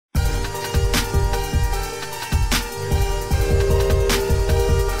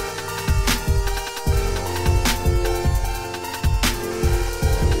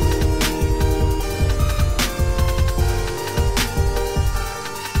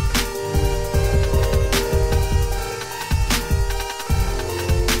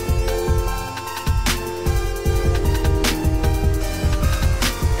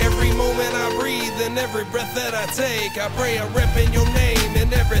I pray I rep in your name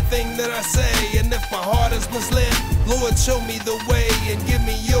in everything that I say. And if my heart is misled, Lord, show me the way and give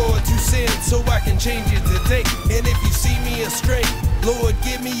me your 2 cents so I can change it today. And if you see me astray, Lord,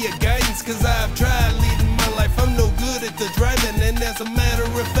 give me your guidance, cause I've tried leading my life. I'm no good at the driving, and as a matter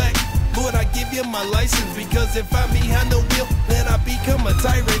of fact, Lord, I give you my license, because if I'm behind the wheel, then I become a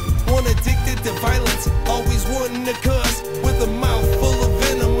tyrant. One addicted to violence, always wanting to cuss, with a mouth full of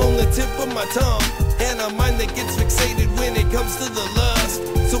venom on the tip of my tongue, and a mind that gets fixated when it comes to the lust.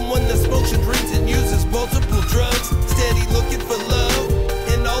 Someone that smokes and drinks and uses multiple drugs, steady looking for love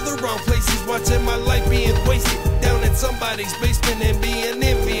in all the wrong places, watching my life being wasted down in somebody's basement and being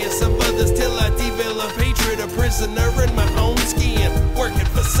envious of others till I develop hatred, a prisoner in my own skin, working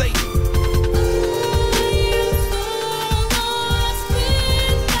for Satan.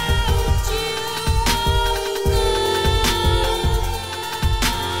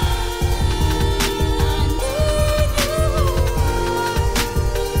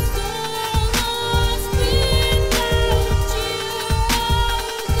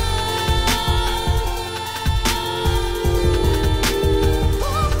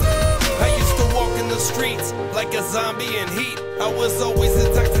 Streets like a zombie in heat. I was always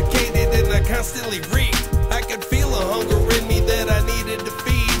intoxicated and I constantly reeked. I could feel a hunger in me that I needed to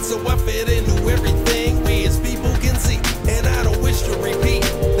feed, so I fit into everything we as people can see. And I don't wish to repeat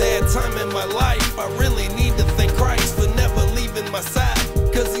that time in my life. I really need to thank Christ for never leaving my side,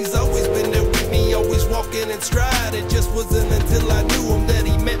 cause he's always been there with me, always walking in stride. It just wasn't until I knew him that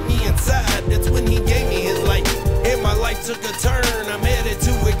he met me inside. That's when he gave me his life and my life took a turn. I'm headed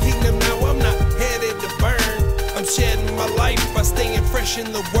to a kingdom now, I'm not headed to burn. I'm shedding my life by staying fresh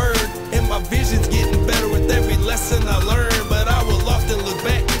in the word, and my vision's getting better with every lesson I learn. But I will often look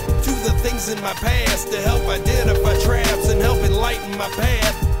back to the things in my past to help identify traps and help enlighten my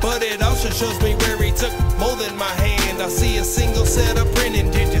path. But it also shows me where he took more than my hand. I see a single set of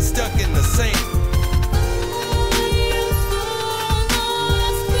printing digits stuck in the sand.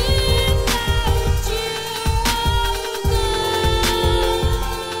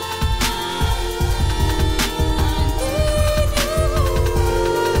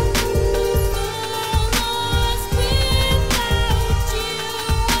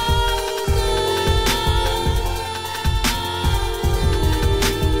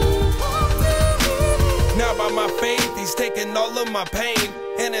 By my faith, he's taken all of my pain,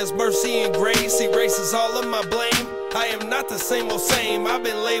 and his mercy and grace erases all of my blame. I am not the same old same, I've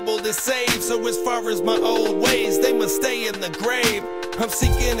been labeled as saved, so as far as my old ways, they must stay in the grave. I'm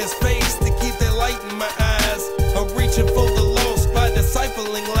seeking his face to keep that light in my eyes. I'm reaching for the lost by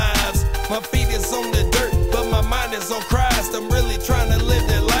discipling lives. My feet